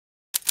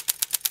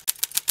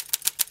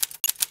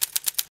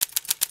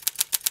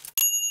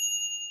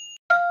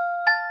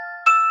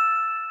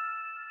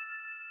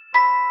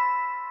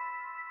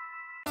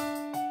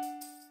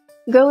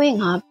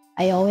Growing up,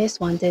 I always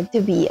wanted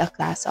to be a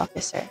class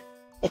officer.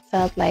 It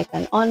felt like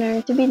an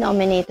honor to be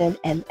nominated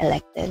and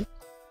elected,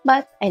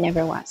 but I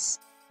never was.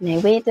 And I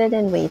waited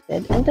and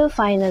waited until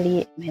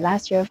finally, in my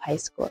last year of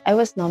high school, I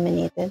was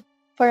nominated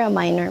for a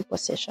minor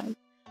position.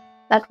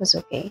 That was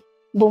okay.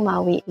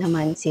 Bumawi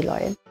naman si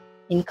Lord.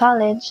 In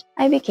college,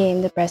 I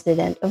became the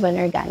president of an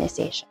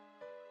organization.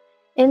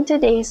 In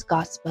today's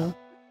gospel,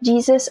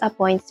 Jesus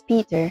appoints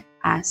Peter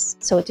as,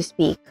 so to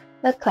speak,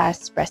 the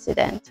class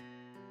president.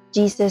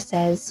 Jesus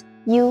says,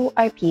 "You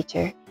are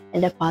Peter,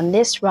 and upon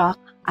this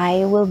rock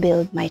I will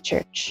build my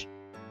church."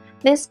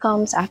 This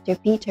comes after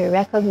Peter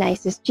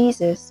recognizes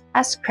Jesus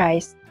as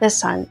Christ, the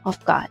Son of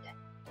God.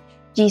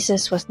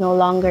 Jesus was no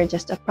longer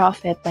just a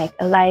prophet like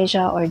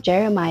Elijah or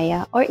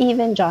Jeremiah or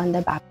even John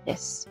the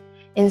Baptist.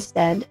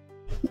 Instead,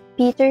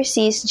 Peter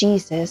sees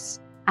Jesus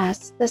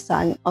as the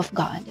Son of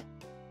God.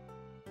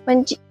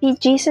 When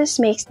Jesus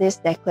makes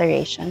this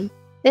declaration,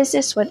 this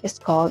is what is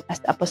called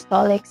as the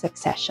apostolic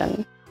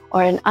succession,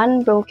 or an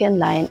unbroken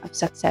line of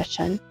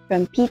succession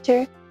from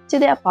Peter to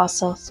the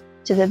apostles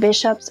to the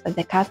bishops of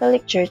the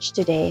Catholic Church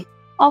today,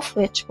 of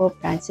which Pope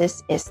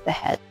Francis is the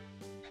head.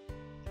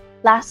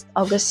 Last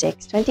August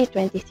 6,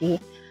 2023,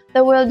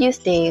 the World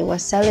Youth Day was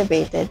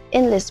celebrated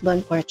in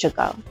Lisbon,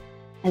 Portugal,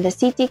 and the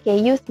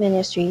CTK Youth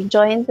Ministry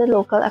joined the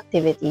local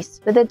activities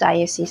with the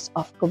Diocese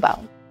of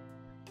Cubao.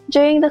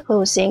 During the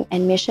closing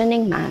and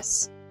missioning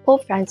Mass,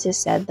 Pope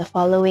Francis said the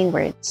following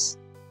words: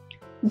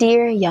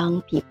 "Dear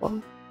young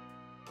people,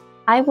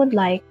 I would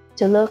like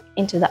to look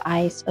into the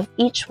eyes of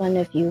each one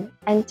of you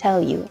and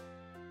tell you,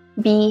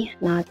 be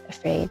not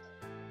afraid.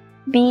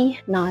 Be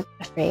not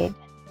afraid.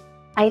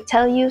 I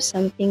tell you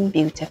something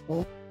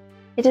beautiful.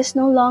 It is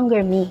no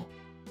longer me.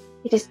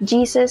 It is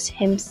Jesus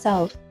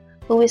Himself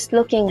who is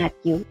looking at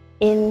you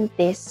in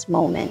this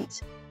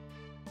moment.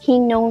 He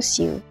knows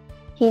you.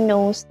 He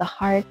knows the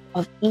heart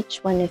of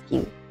each one of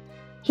you.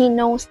 He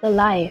knows the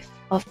life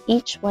of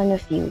each one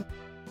of you.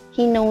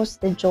 He knows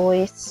the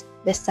joys,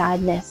 the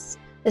sadness,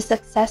 the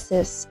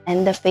successes,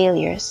 and the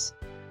failures.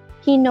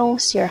 He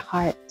knows your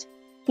heart.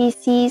 He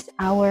sees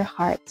our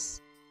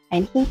hearts.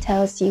 And He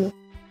tells you,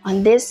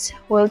 on this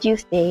World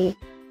Youth Day,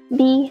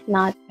 be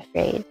not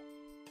afraid.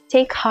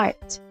 Take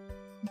heart.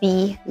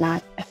 Be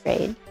not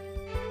afraid."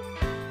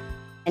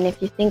 And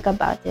if you think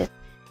about it,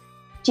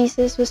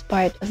 Jesus was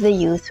part of the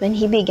youth when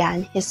He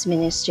began His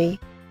ministry,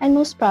 and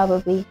most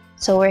probably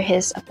so were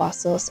His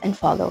apostles and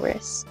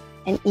followers.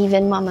 And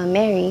even Mama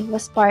Mary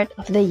was part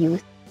of the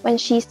youth when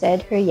she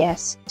said her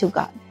yes to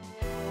God.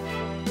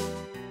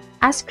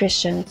 As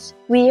Christians,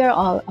 we are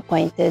all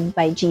appointed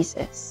by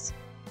Jesus.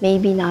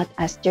 Maybe not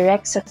as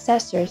direct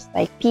successors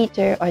like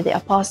Peter or the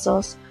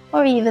apostles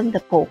or even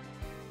the Pope,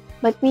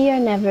 but we are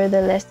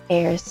nevertheless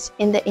heirs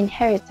in the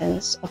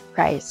inheritance of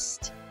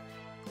Christ.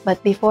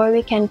 But before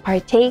we can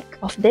partake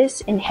of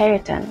this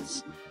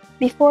inheritance,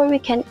 before we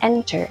can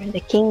enter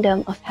the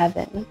kingdom of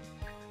heaven,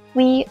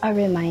 we are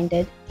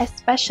reminded,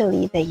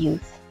 especially the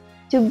youth,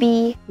 to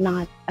be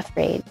not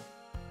afraid.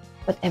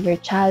 Whatever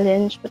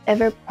challenge,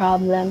 whatever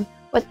problem,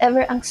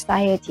 whatever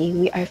anxiety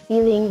we are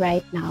feeling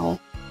right now,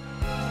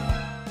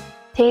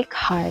 take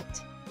heart.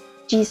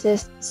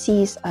 Jesus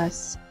sees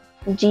us.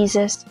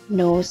 Jesus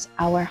knows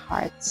our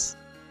hearts.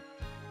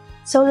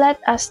 So let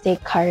us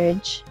take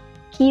courage,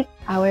 keep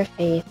our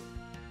faith,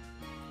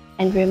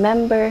 and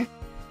remember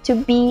to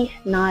be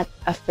not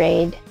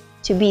afraid,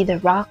 to be the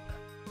rock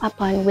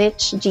upon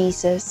which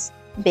Jesus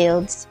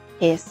builds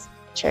His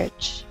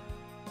church.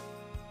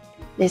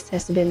 This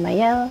has been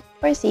Maielle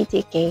for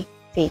CTK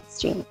Faith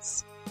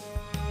Streams.